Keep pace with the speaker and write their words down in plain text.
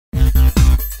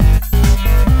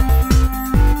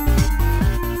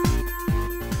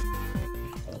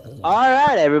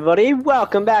Alright, everybody,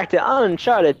 welcome back to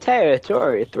Uncharted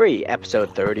Territory 3,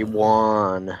 episode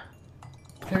 31.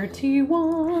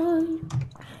 31.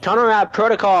 Counter-Map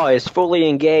Protocol is fully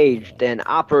engaged and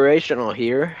operational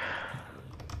here.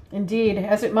 Indeed,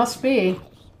 as it must be.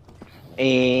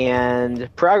 And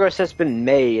progress has been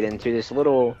made into this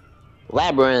little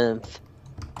labyrinth.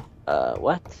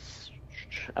 What?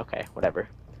 Okay, whatever.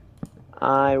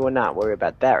 I will not worry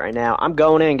about that right now. I'm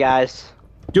going in, guys.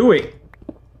 Do it!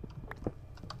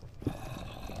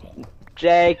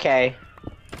 JK.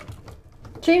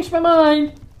 Changed my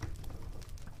mind.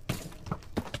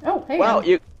 Oh, hey. Well,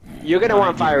 you're gonna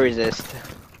want fire resist.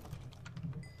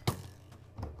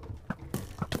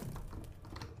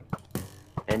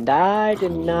 And I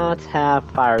did not have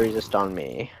fire resist on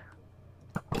me.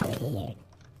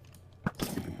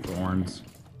 Thorns.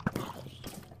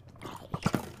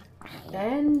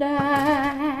 And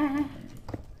I'll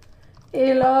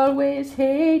always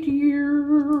hate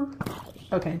you.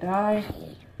 Okay, die.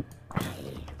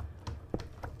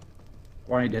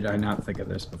 Why did I not think of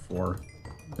this before?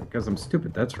 Because I'm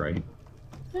stupid, that's right.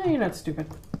 No, you're not stupid.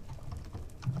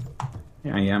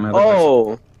 Yeah, I am.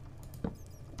 Oh!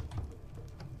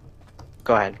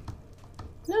 Go ahead.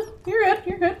 No, you're good.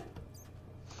 You're good.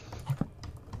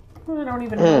 I don't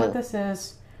even know what this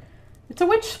is. It's a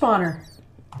witch spawner.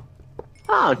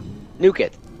 Oh, nuke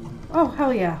it. Oh,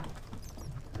 hell yeah.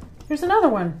 Here's another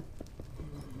one.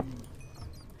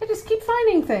 I just keep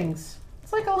finding things.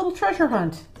 It's like a little treasure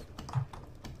hunt.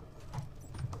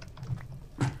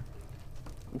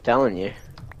 I'm telling you.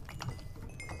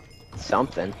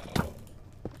 Something.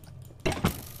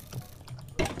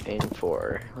 Aim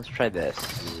for. Let's try this.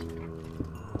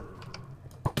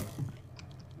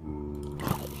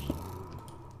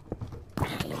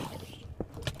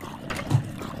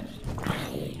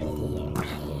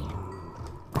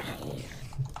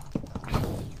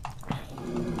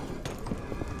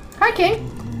 Hi, King.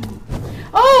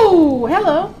 Oh,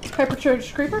 hello,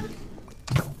 hypercharged creeper.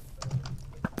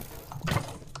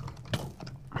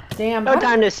 Damn. No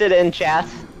time to sit in chat.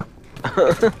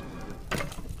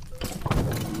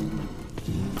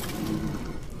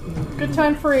 Good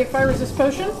time for a fire resist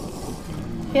potion.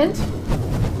 Hint.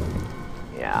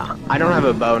 Yeah, I don't have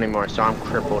a bow anymore, so I'm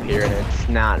crippled here, and it's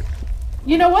not.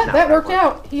 You know what? Not That gonna worked work.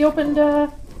 out. He opened,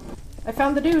 I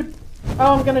found the dude.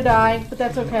 Oh, I'm gonna die, but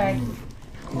that's okay.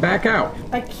 Back out!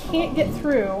 I can't get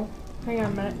through. Hang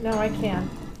on a minute. No, I can.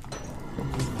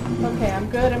 Okay, I'm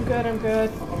good, I'm good, I'm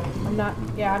good. I'm not,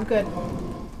 yeah, I'm good.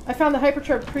 I found the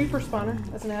hypercharged creeper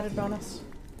spawner as an added bonus.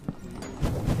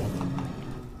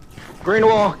 Green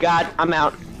wall, God, I'm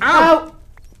out. Out!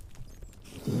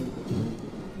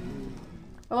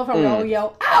 I love how we all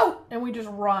yell, out! And we just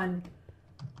run.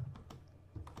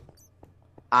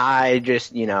 I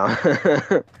just,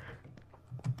 We're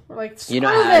like, screw You know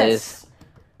how it this!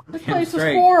 This Damn place is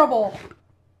straight. horrible.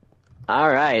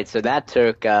 Alright, so that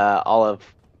took all of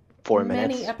 4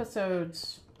 minutes. Many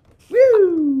episodes.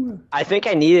 Woo! I think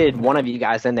I needed one of you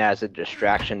guys in there as a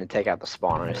distraction to take out the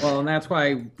spawners. Well, and that's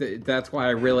why I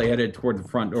really headed toward the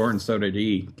front door, and so did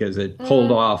he, because it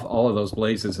pulled off all of those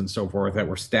blazes and so forth that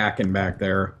were stacking back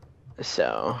there.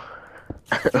 So.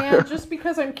 And just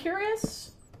because I'm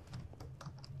curious,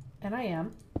 and I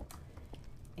am.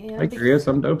 And Hey, curious,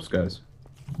 I'm dopes, guys.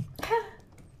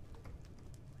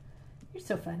 You're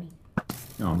so funny.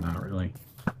 No, I'm not really.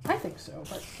 I think so,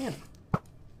 but yeah.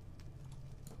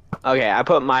 Okay, I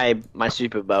put my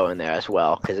super bow in there as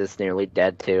well, because it's nearly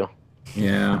dead too.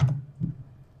 Yeah. I'm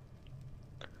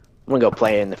gonna go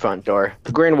play in the front door.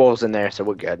 The green wolf's in there, so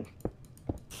we're good.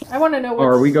 I want to know Or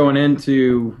what's, are we going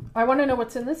into... I want to know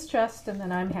what's in this chest, and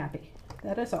then I'm happy.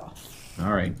 That is all.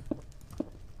 All right.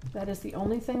 That is the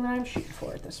only thing that I'm shooting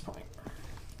for at this point.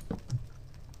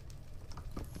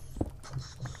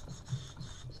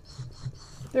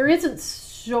 There isn't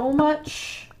so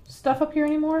much stuff up here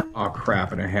anymore. Oh,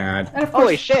 crap, and I had. And of course,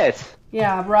 Holy shit!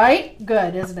 yeah, right?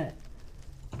 Good, isn't it?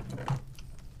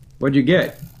 What'd you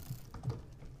get?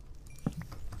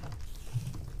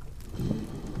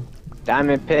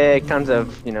 Diamond pick, tons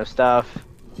of, stuff.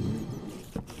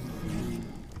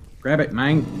 Grab it,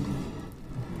 man.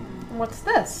 And what's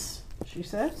this? She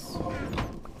says.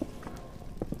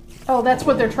 Oh, that's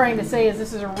what they're trying to say is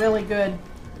this is a really good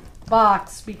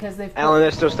box because they've put, Alan,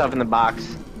 there's still stuff in the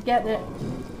box. getting it.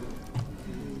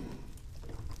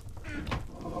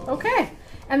 Okay.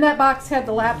 And that box had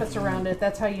the lapis around it.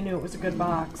 That's how you knew it was a good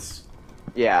box.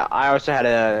 Yeah, I also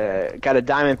had got a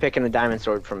diamond pick and a diamond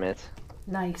sword from it.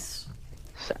 Nice.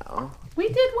 So We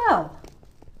did well.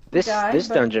 this Died, this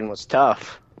but- dungeon was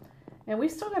tough. And we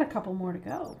still got a couple more to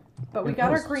go. But we What got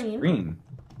our was green. Green.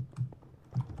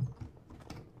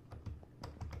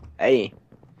 Hey,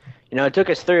 you know, it took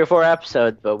us 3 or 4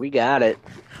 episodes, but we got it.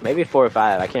 Maybe 4 or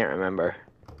 5. I can't remember.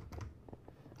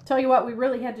 Tell you what, we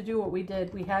really had to do what we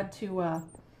did. We had to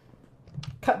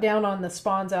cut down on the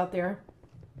spawns out there.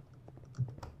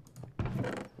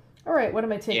 All right, what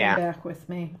am I taking back with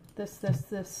me? This.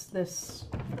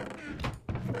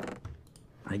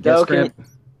 I guess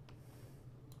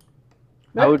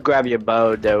I would grab your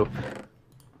bow, though.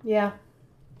 Yeah.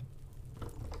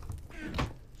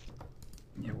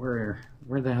 Yeah, where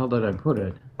the hell did I put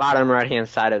it? Bottom right-hand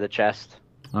side of the chest.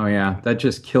 Oh yeah, that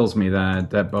just kills me.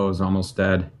 That bow is almost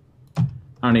dead. I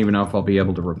don't even know if I'll be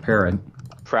able to repair it.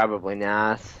 Probably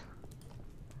not.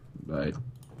 But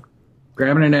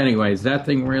grabbing it anyways. That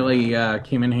thing really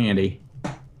came in handy.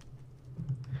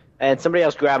 And somebody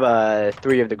else grab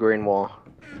 3 of the green wool.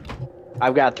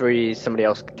 I've got 3. Somebody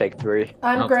else can take 3.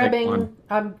 I'm grabbing.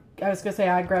 I was gonna say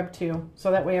I grabbed 2, so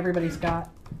that way everybody's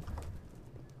got.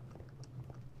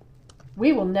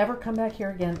 We will never come back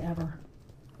here again, ever.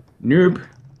 Nope.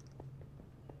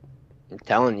 I'm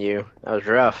telling you, that was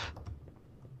rough.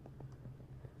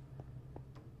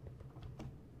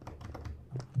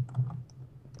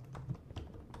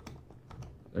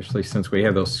 Especially since we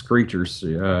have those screechers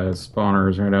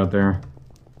spawners right out there.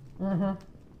 Mm-hmm.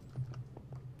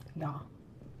 Yeah.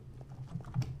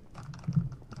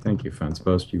 Thank you, Fence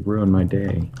Post. You ruined my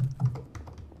day.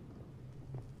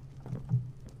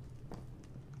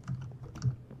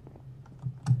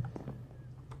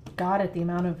 Got it, the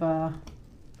amount of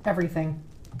everything.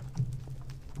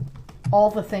 All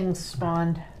the things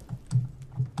spawned.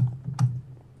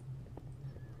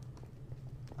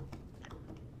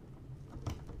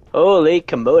 Holy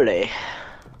camole.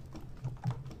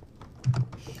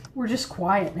 We're just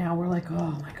quiet now. We're like,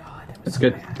 oh my god. That was That's so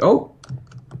good. bad. Oh!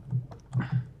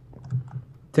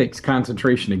 Takes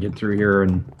concentration to get through here,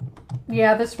 and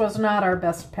Yeah, this was not our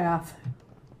best path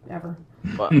ever.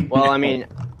 Well, I mean,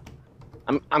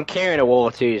 I'm carrying a wool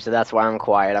too, so that's why I'm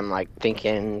quiet. I'm like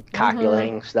thinking,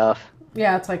 calculating stuff.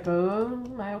 Yeah, it's like, oh,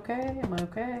 am I okay? Am I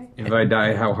okay? if I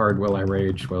die, how hard will I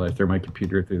rage? Will I throw my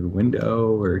computer through the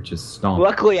window, or just stomp?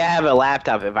 Luckily, I have a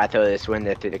laptop if I throw this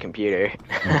window through the computer.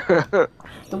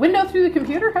 The window through the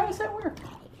computer? How does that work?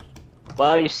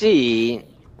 Well, you see,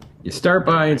 You start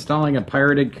by installing a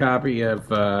pirated copy of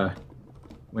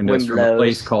Windows from a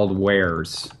place called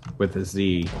Wares with a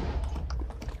Z.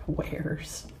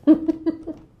 Wares.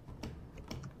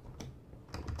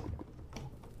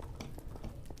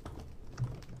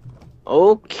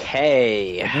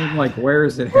 okay. I mean, like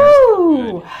Wares it has.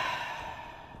 Woo!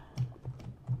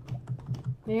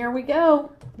 There we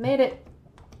go. Made it.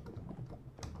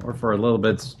 Or for a little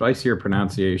bit spicier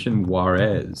pronunciation,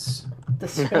 Juarez. The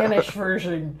Spanish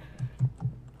version.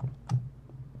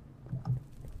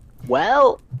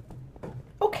 Well,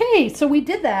 Okay, so we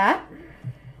did that.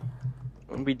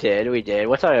 we did.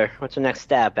 What's our next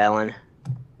step, Ellen?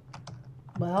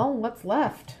 Well, what's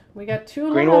left? We got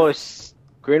 2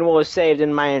 Greenwood is saved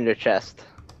in my ender chest.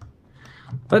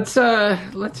 Let's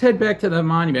head back to the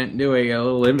monument and do a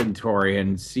little inventory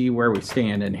and see where we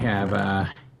stand and have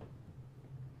a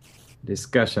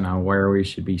discussion on where we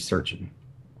should be searching.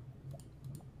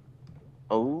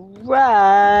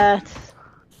 Alright.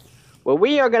 Well,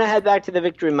 we are going to head back to the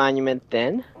Victory Monument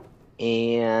then,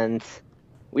 and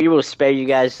we will spare you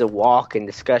guys the walk and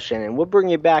discussion, and we'll bring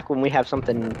you back when we have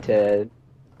something to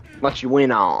let you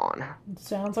in on.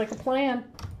 Sounds like a plan.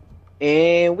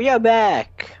 And we are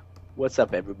back. What's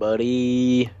up,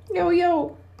 everybody? Yo,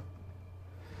 yo.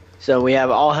 So we have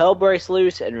All Hell Breaks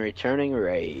Loose and Returning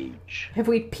Rage. Have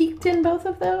we peeked in both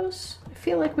of those? I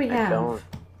feel like we have. Don't.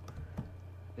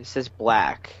 It says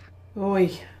black.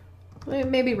 Oy.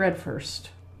 Maybe red first.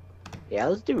 Yeah,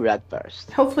 let's do red first.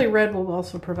 Hopefully red will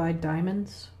also provide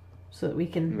diamonds so that we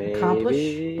can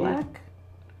accomplish black.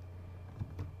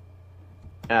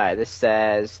 Alright, this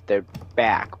says they're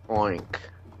back. Oink.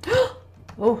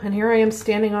 Oh, and here I am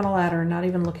standing on a ladder, not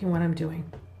even looking what I'm doing.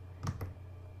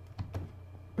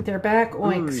 They're back.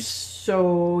 Oink.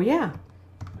 So, yeah.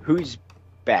 Who's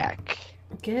back?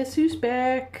 Guess who's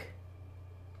back?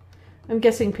 I'm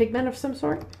guessing pigmen of some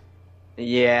sort?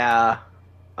 Yeah.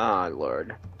 Oh,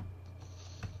 Lord.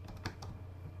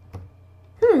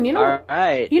 You know.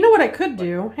 Alright. You know what I could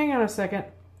do? Hang on a second.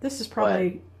 This is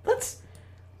probably. Let's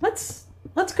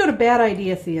go to Bad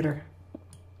Idea Theater.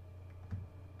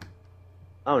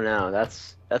 Oh no,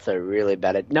 that's a really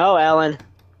bad. No, Ellen,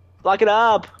 block it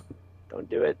up. Don't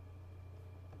do it.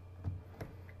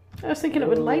 I was thinking it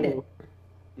would light it.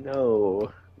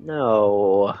 No.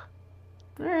 All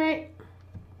right.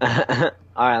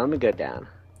 All right, let me go down.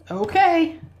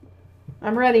 Okay.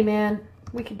 I'm ready, man.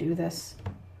 We can do this.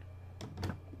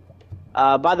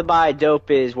 By the by,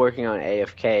 Dope is working on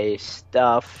AFK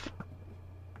stuff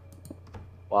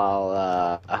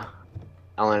while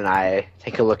Ellen and I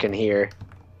take a look in here.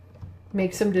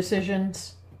 Make some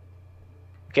decisions.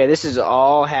 Okay, this is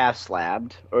all half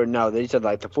slabbed. Or no, these are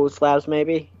like the full slabs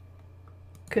maybe?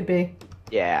 Could be.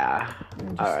 Yeah.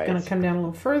 I'm just Alright. gonna come down a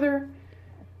little further.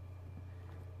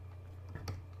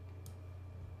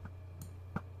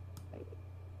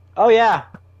 Oh yeah.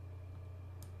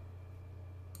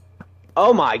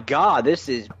 Oh my god, this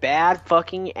is bad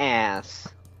fucking ass.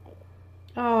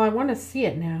 Oh, I want to see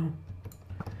it now.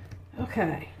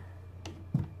 Okay.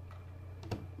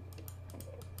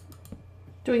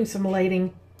 Doing some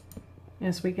lighting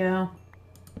as we go.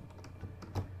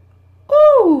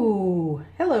 Ooh!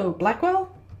 Hello,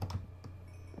 Blackwell.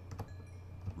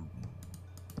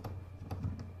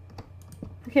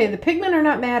 Okay, the pigmen are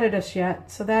not mad at us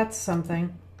yet, so that's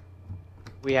something.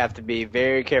 We have to be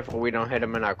very careful we don't hit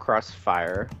them in our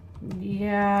crossfire.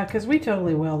 Yeah, because we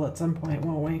totally will at some point,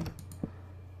 won't we?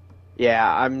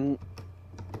 Yeah,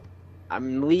 I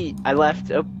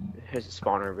left. Oh, here's a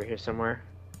spawner over here somewhere.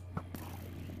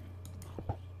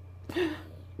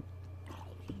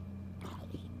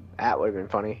 That would have been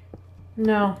funny.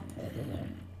 No.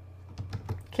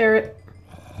 Carrot.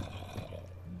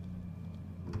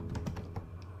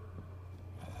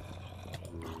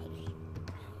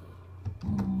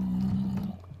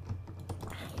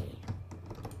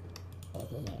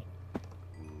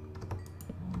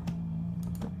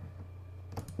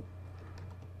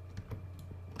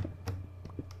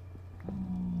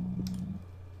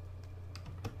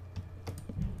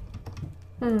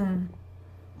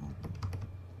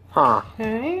 Huh.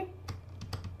 Okay.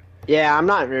 Yeah, I'm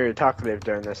not very talkative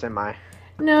during this, am I?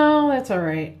 No, that's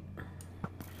alright.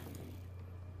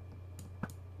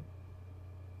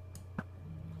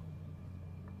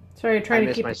 Sorry, I trying to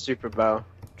missed keep my super bow.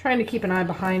 trying to keep an eye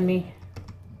behind me.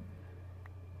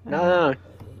 No.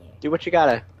 Do what you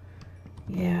gotta.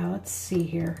 Yeah, let's see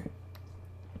here.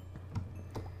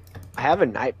 I have a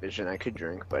night vision I could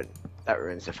drink, but that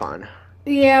ruins the fun.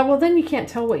 Yeah, well then you can't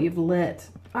tell what you've lit.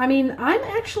 I mean, I'm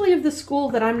actually of the school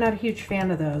that I'm not a huge fan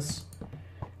of those.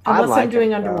 Unless like I'm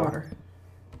doing it, underwater.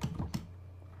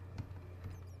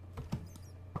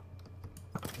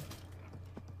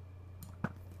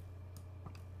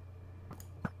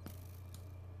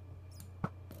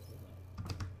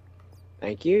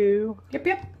 Thank you.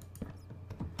 Yep.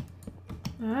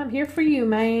 I'm here for you,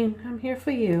 man. I'm here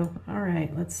for you.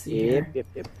 Alright, let's see here.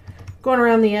 Yep. Going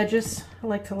around the edges. I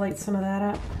like to light some of that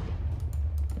up.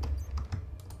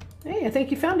 Hey, I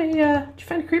think you found a, did you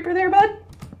find a creeper there, bud?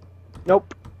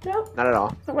 Nope. No? Not at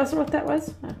all. That wasn't what that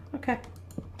was? Oh, okay.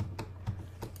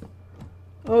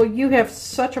 Oh, you have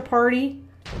such a party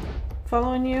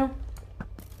following you.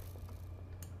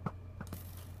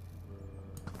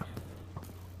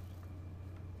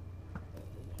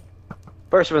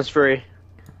 First one's free.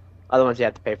 Other ones you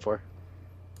have to pay for.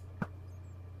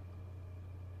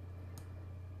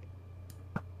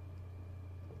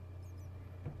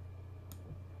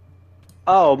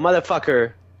 Oh,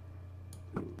 motherfucker.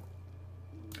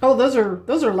 Oh, those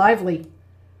are lively.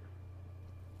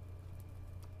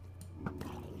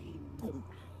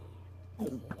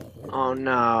 Oh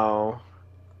no.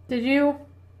 Did you?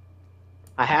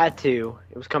 I had to.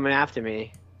 It was coming after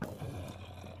me.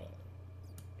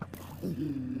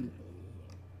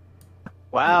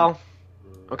 Well,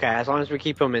 okay, as long as we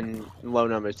keep them in low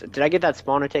numbers. Did I get that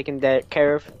spawner taken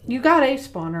care of? You got a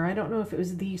spawner. I don't know if it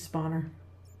was the spawner.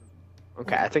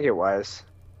 Okay, I think it was.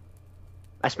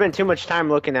 I spent too much time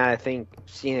looking at it, I think,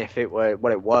 seeing if it was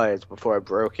what it was before I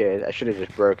broke it. I should have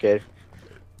just broke it.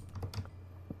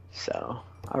 So,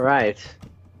 alright.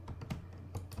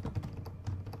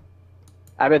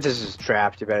 I bet this is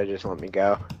trapped. You better just let me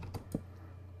go.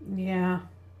 Yeah.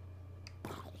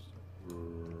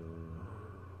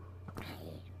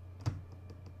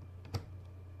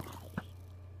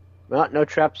 Well, no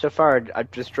trap so far.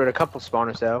 I've destroyed a couple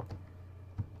spawners though.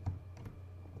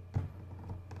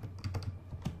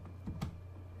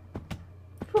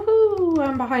 Woohoo!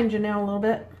 I'm behind you now a little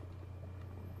bit.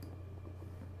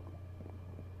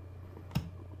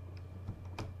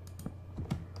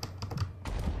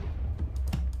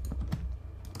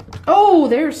 Oh,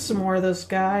 there's some more of those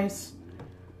guys.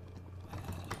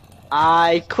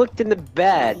 I clicked in the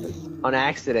bed on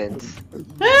accident.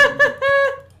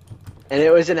 And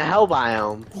it was in a hell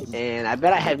biome. And I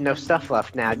bet I have no stuff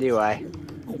left now, do I?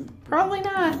 Probably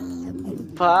not.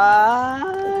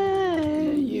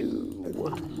 You.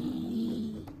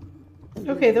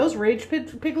 Okay, those rage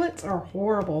piglets are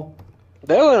horrible.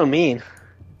 They're a little mean.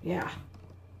 Yeah.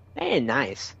 They ain't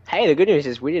nice. Hey, the good news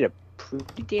is we did a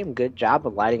pretty damn good job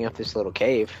of lighting up this little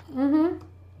cave. Mm-hmm.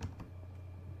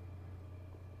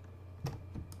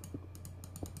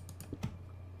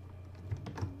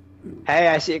 Hey,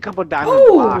 I see a couple diamond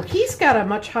Oh, blocks. he's got a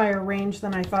much higher range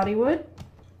than I thought he would.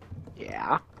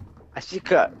 Yeah. I see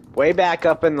cut way back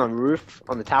up in the roof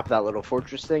on the top of that little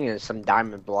fortress thing and some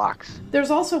diamond blocks.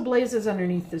 There's also blazes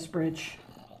underneath this bridge.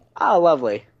 Oh,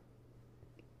 lovely.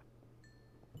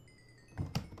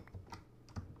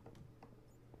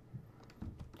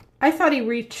 I thought he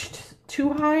reached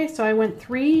too high, so I went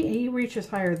 3. He reaches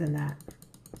higher than that.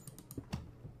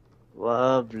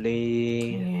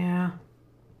 Lovely. Yeah.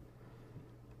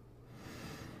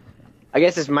 I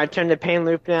guess it's my turn to pain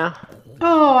loop now.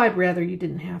 Oh, I'd rather you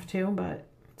didn't have to, but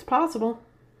it's possible.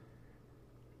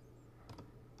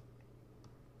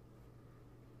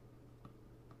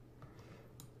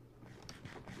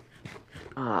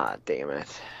 Ah, damn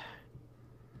it.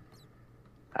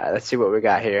 Alright, let's see what we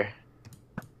got here.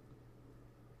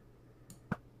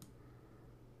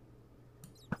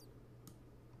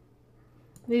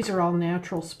 These are all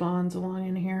natural spawns along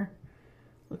in here.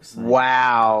 Looks like.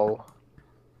 Wow.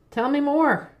 Tell me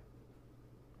more.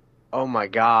 Oh my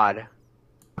god.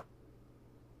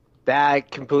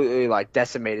 That completely, like,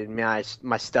 decimated my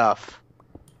stuff.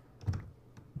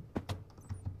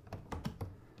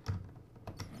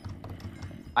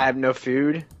 I have no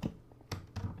food.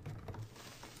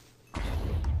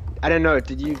 I don't know,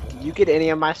 did you get any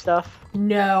of my stuff?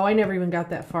 No, I never even got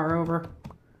that far over.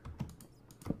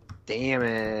 Damn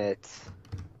it.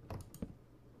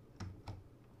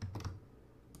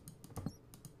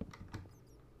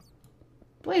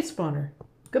 Blaze spawner.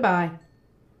 Goodbye.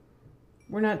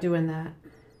 We're not doing that.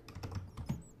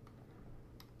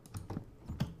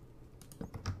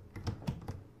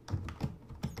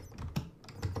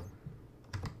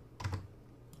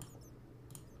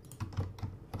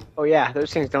 Oh yeah,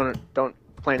 those things don't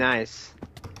play nice.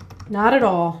 Not at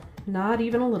all. Not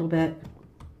even a little bit.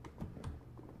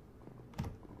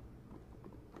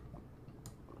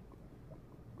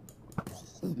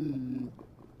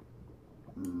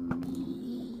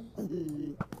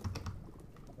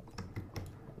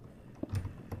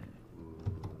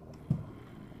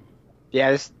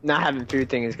 Yeah, this not having food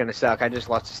thing is gonna suck. I just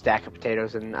lost a stack of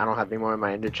potatoes and I don't have any more in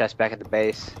my ender chest back at the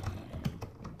base.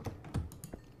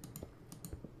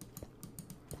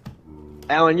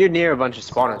 Alan, you're near a bunch of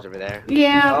spawners over there.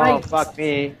 Yeah. Oh, fuck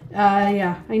me.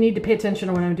 Yeah. I need to pay attention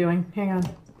to what I'm doing. Hang on.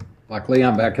 Luckily,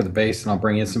 I'm back at the base, and I'll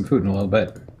bring you some food in a little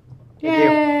bit.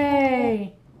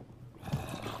 Yay!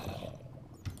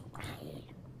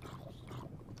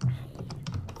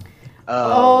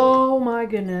 Oh my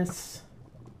goodness.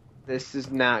 This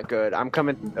is not good. I'm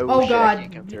coming. Oh shit, god. I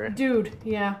can't come through. Dude,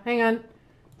 yeah. Hang on.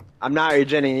 I'm not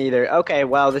regenning either. Okay,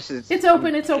 well, this is... It's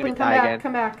open, it's I'm open. gonna Come die back, again.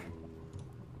 come back.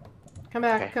 Come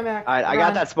back, Okay. come back. Alright, I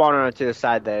got that spawner to the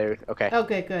side there. Okay.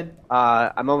 Okay, good.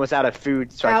 I'm almost out of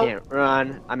food, so Out. I can't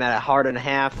run. I'm at a heart and a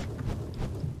half.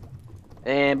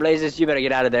 And Blazes, you better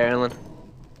get out of there, Ellen.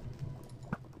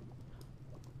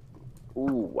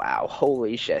 Ooh, wow.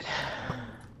 Holy shit.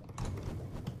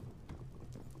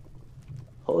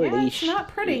 Holy Yeah, it's shit. not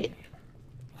pretty.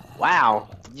 Wow.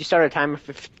 Did you start a timer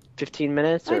for 15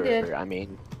 minutes? I Or, did. I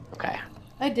mean, okay.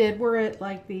 I did. We're at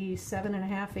like the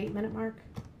 7.5, 8 minute mark.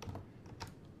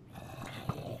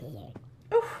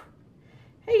 Oof.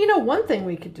 Hey, you know one thing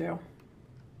we could do?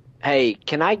 Hey,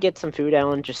 can I get some food,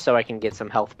 Ellen, just so I can get some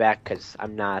health back? Because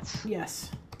I'm not... Yes.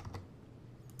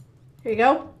 Here you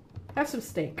go. Have some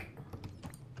steak.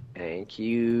 Thank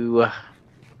you.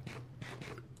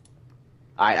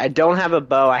 I don't have a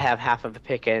bow. I have half of a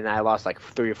pick, and I lost like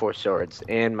 3 or 4 swords.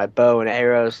 And my bow and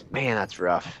arrows, man, that's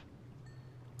rough.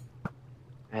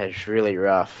 That is really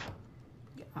rough.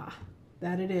 Ah,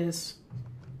 that it is.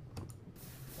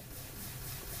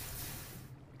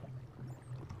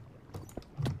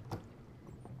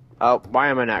 Oh, why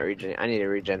am I not regen? I need to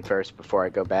regen first before I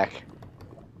go back.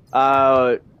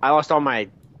 I lost all my,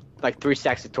 like, 3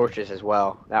 stacks of torches as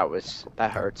well. That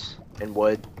hurts. And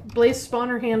wood. Blaze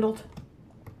spawner handled.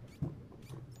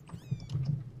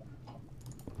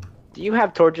 Do you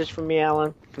have torches for me,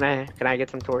 Alan? Can I get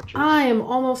some torches? I am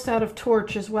almost out of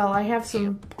torch as well. I have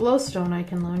some glowstone I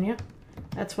can loan you.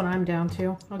 That's what I'm down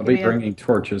to. I'll give be you bringing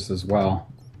torches as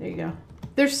well. There you go.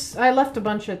 I left a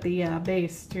bunch at the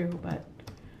base too, but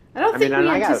I don't think we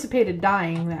I got- anticipated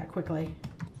dying that quickly.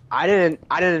 I didn't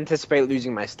anticipate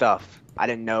losing my stuff. I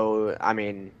didn't know. I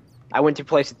mean, I went to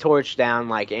place a torch down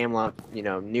like Amlup,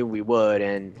 knew we would,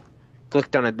 and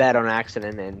clicked on a bed on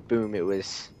accident, and boom, it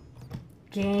was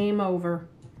Game over.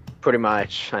 pretty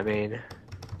much. I mean,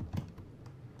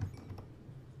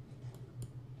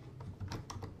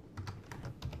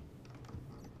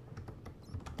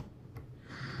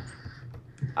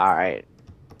 All right.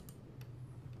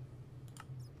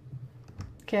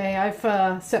 Okay,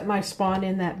 I've set my spawn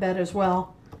in that bed as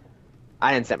well.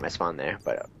 I didn't set my spawn there,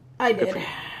 but I good did. for you.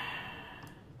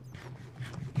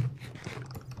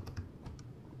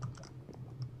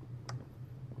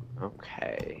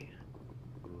 Okay.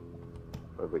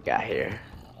 What do we got here?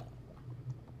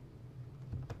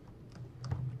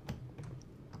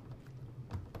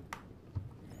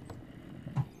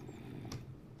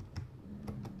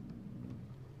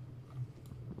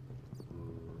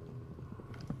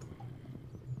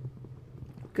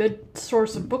 Good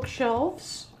source of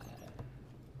bookshelves.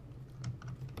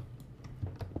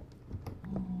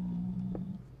 I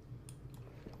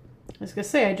was gonna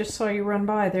say, I just saw you run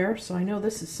by there, so I know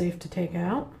this is safe to take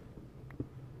out.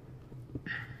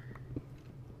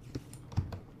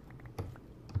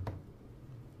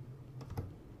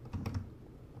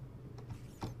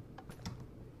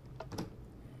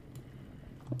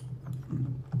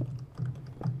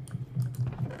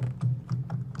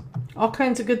 All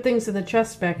kinds of good things in the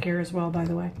chest back here as well, by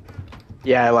the way.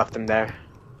 Yeah, I left them there.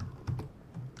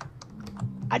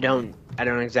 I don't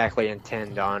exactly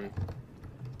intend on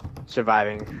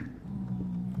surviving.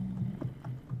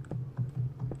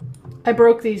 I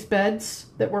broke these beds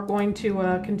that were going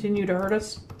to continue to hurt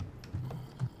us.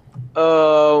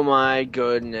 Oh my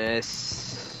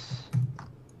goodness.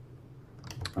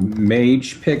 A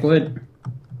mage piglet.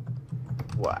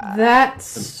 Wow.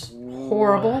 That's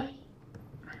horrible.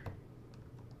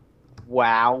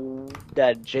 Wow.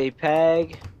 That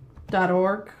JPEG.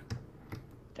 .org.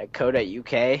 That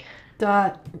co.uk.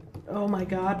 Oh my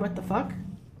god, what the fuck?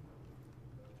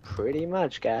 Pretty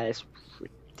much, guys.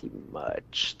 Pretty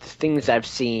much. The things I've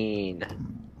seen.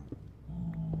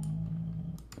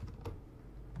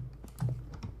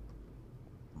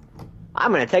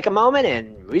 I'm gonna take a moment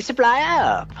and resupply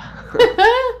up.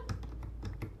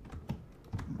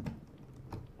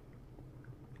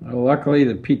 Well, luckily,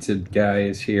 the pizza guy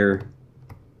is here.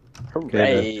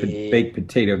 Okay, the Hooray. baked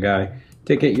potato guy.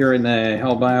 Ticket, you're in the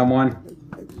hell biome one?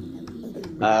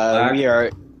 We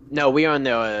are on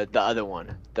the other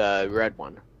one, the red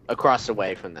one, across the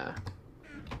way from the.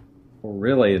 Oh,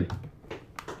 really?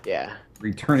 Yeah.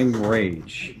 Returning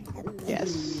rage.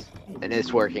 Yes. And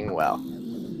it's working well.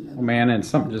 Oh man, and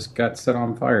something just got set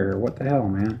on fire. What the hell,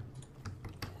 man?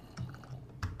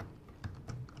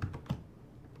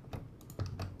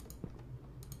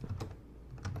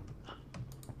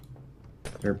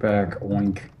 They're back.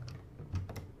 Oink.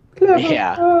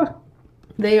 Yeah.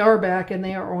 They are back and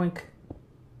they are oink.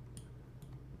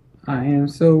 I am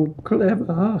so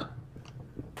clever.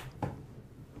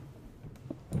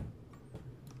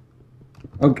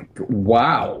 Okay.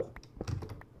 Wow.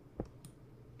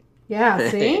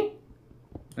 Yeah, see?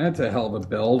 That's a hell of a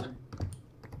build.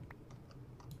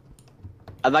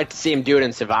 I'd like to see him do it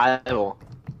in survival.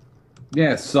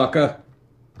 Yeah, sucker.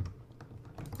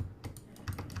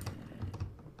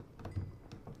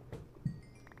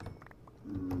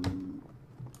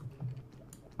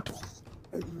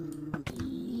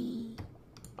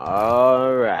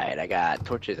 Alright, I got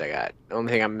torches, the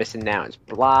only thing I'm missing now is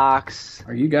blocks.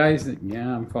 Are you guys?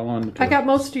 Yeah, I'm following the I got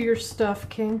most of your stuff,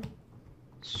 King.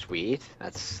 Sweet.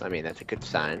 That's a good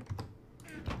sign.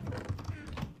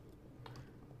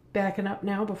 Backing up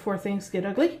now before things get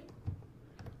ugly.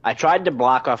 I tried to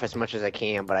block off as much as I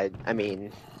can, but I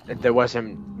mean, there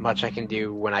wasn't much I can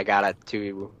do when I got it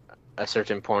to a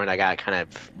certain point. I got kind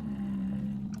of,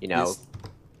 you know.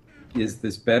 Is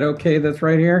this bed okay that's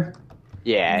right here?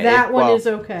 Yeah. That one is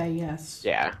okay, yes.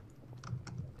 Yeah.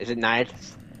 Is it night?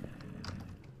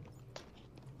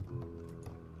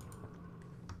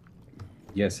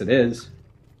 Yes, it is.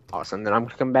 Awesome. Then I'm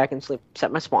gonna come back and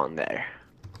set my spawn there.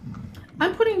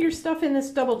 I'm putting your stuff in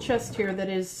this double chest here that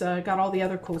is got all the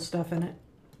other cool stuff in it.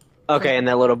 Okay, in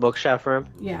that little bookshelf room?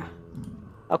 Yeah.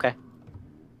 Okay.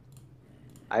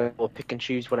 I will pick and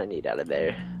choose what I need out of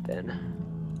there, then.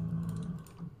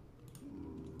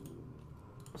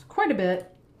 It's quite a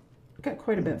bit. Got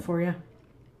quite a bit for you.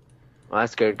 Well,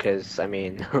 that's good, because, I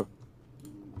mean... Oh,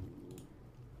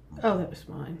 that was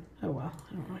mine. Oh well,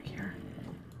 I don't really care.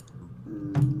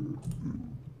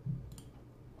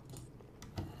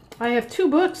 I have two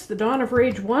books, The Dawn of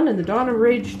Rage 1 and The Dawn of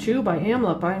Rage 2 by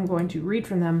Amlup. I am going to read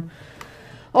from them.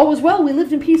 All was well, we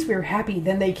lived in peace, we were happy.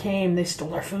 Then they came, they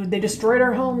stole our food, they destroyed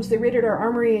our homes, they raided our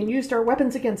armory and used our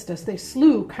weapons against us. They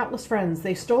slew countless friends,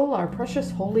 they stole our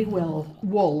precious holy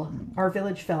wool. Our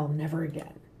village fell, never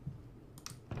again.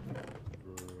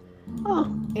 Oh,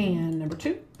 and number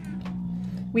 2.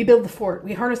 We build the fort.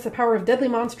 We harness the power of deadly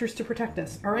monsters to protect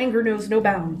us. Our anger knows no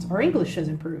bounds. Our English has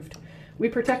improved. We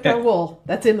protect our wool.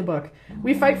 That's in the book.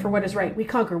 We fight for what is right. We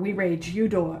conquer. We rage. You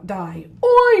die.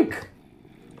 Oink!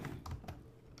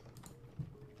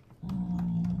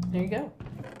 There you go.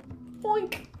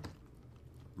 Oink!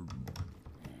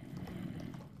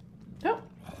 Oh,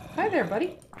 hi there,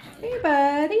 buddy. Hey,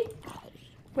 buddy.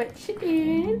 What you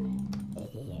doing?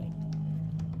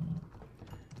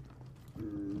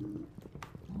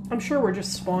 I'm sure we're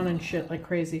just spawning shit like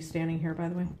crazy standing here, by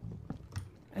the way.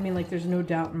 I mean, like, there's no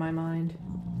doubt in my mind.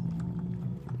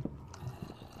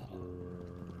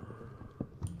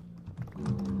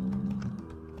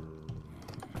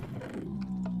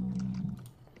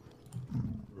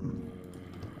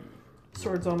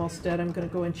 Sword's almost dead. I'm going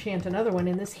to go enchant another one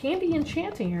in this handy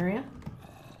enchanting area.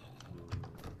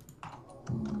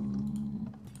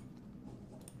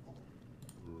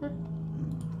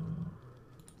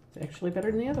 It's actually better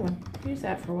than the other one. Use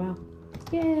that for a while.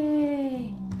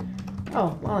 Yay!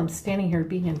 Oh, while I'm standing here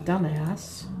being a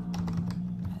dumbass.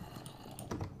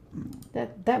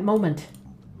 That moment.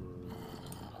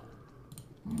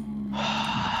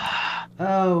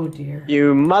 Oh dear.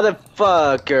 You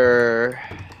motherfucker.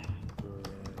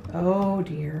 Oh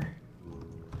dear.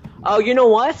 Oh, you know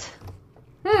what?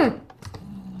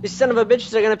 These son of a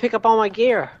bitches are gonna pick up all my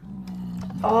gear.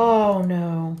 Oh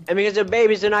no. And because they're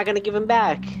babies, they're not gonna give them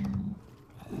back.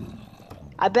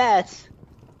 I bet.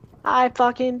 I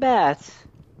fucking bet.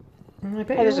 I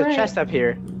bet Hey, there's you're a right. chest up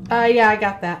here. Yeah, I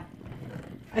got that.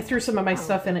 I threw some of my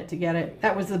stuff in it to get it.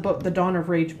 That was the book, the Dawn of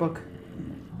Rage book.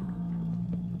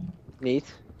 Neat.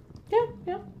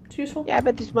 Yeah, it's useful. Yeah, I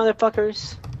bet these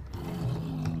motherfuckers.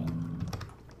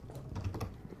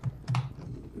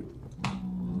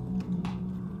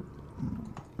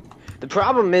 The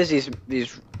problem is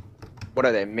these what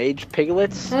are they, mage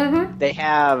piglets? Mm-hmm. They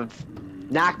have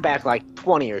knockback like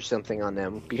 20 or something on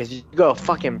them because you go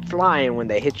fucking flying when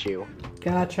they hit you.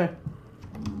 Gotcha.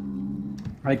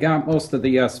 I got most of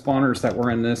the spawners that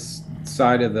were in this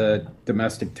side of the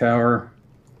domestic tower.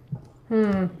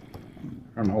 I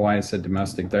don't know why I said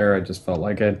domestic there. I just felt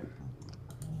like it.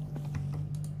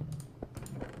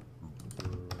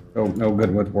 Oh, no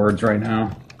good with words right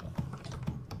now.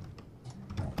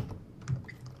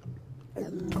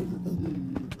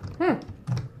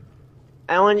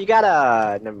 Alan, you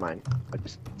gotta... Never mind. I'll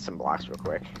just some blocks real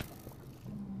quick.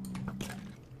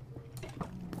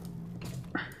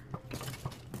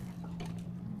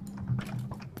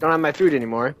 Don't have my food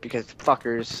anymore because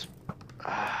fuckers...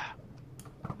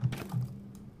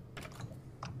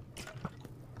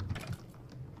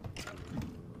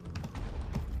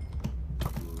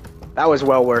 That was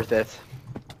well worth it.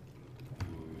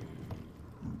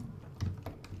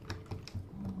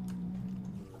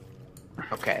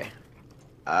 Okay.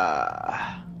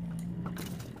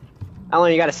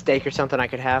 Alan, you got a steak or something I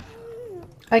could have?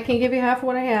 I can give you half of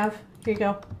what I have. Here you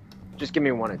go. Just give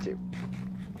me one or two.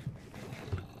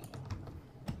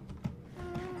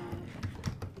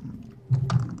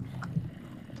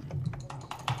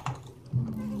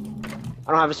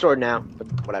 I don't have a sword now,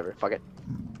 but whatever, fuck it.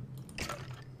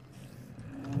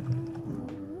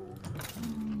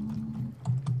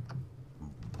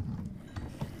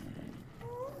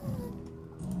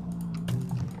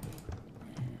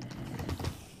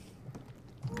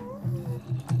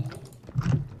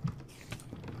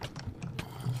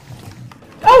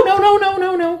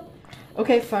 Oh, no.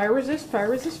 Okay, fire resist, fire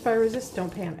resist, fire resist.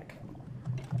 Don't panic.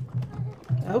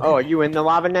 Okay. Oh, are you in the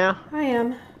lava now? I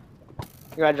am.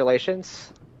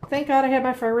 Congratulations. Thank God I had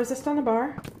my fire resist on the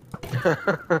bar.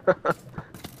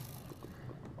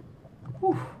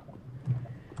 Whew.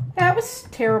 That was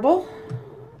terrible.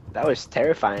 That was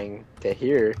terrifying to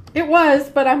hear. It was,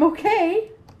 but I'm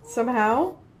okay.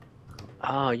 Somehow.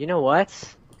 Oh, you know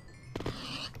what?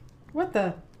 What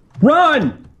the?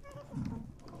 Run!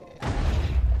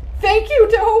 Thank you,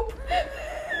 Dope!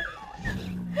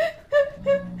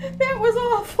 That was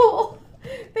awful.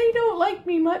 They don't like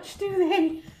me much, do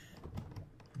they?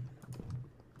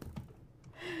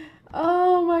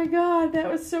 Oh my god,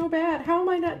 that was so bad. How am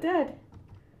I not dead?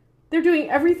 They're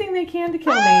doing everything they can to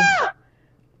kill me.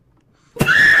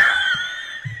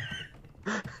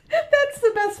 That's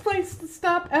the best place to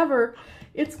stop ever.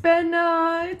 It's been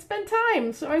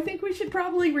time, so I think we should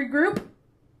probably regroup.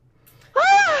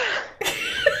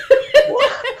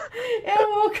 And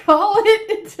we'll call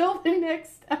it until the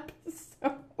next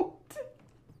episode.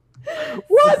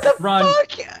 What the Run.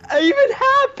 fuck even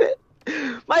happened?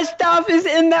 My stuff is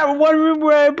in that one room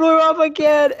where I blew up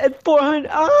again at 400.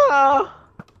 Ah!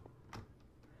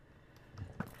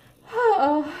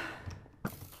 Oh.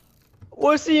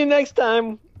 We'll see you next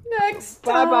time. Next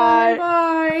Bye-bye. time.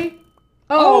 Bye.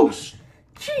 Oh,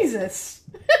 Jesus.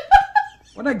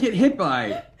 What did I get hit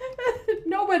by?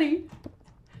 Nobody.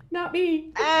 Not me.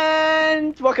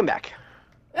 And welcome back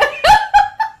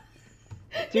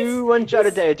to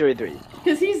Uncharted Territory 3.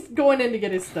 Because he's going in to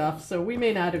get his stuff, so we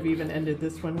may not have even ended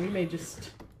this one. We may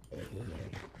just...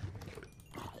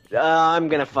 I'm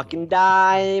gonna fucking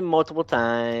die multiple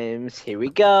times. Here we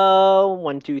go.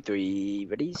 1, 2, 3.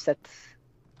 Ready, set.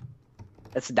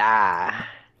 Let's die.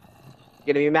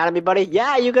 You gonna be mad at me, buddy?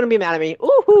 Yeah, you're gonna be mad at me.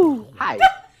 Ooh-hoo. Hi.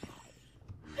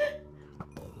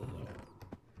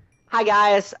 Hi,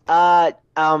 guys.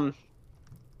 Can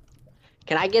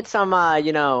I get some,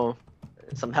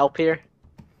 some help here?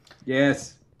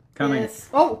 Yes. Coming. Yes.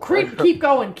 Oh, keep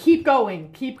going. Keep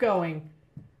going. Keep going.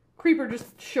 Creeper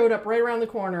just showed up right around the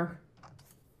corner.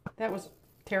 That was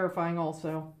terrifying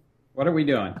also. What are we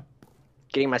doing?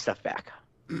 Getting my stuff back.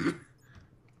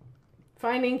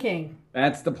 Finding King.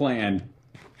 That's the plan.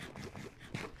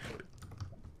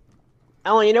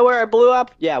 Alan, you know where I blew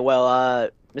up? Yeah, well,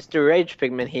 Mr. Rage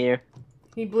Pigment here.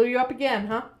 He blew you up again,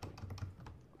 huh?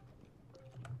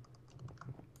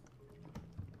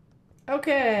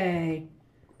 Okay.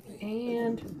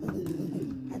 And...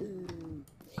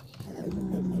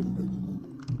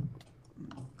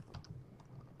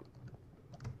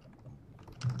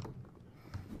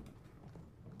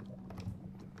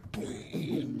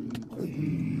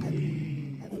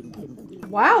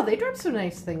 Wow, they dropped some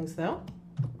nice things, though.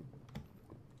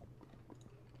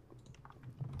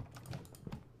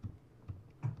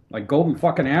 Like golden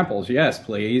fucking apples, yes,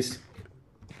 please.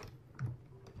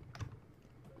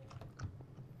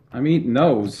 I'm eating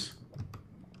those.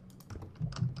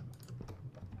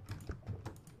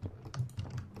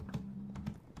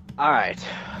 Alright.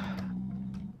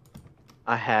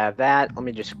 I have that. Let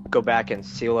me just go back and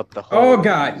seal up the hole. Oh,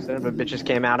 God. Son of a bitches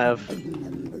came out of.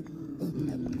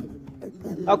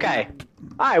 Okay.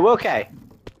 Alright, we're okay.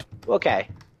 We're okay.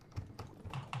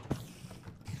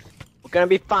 We're gonna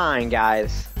be fine,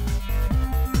 guys.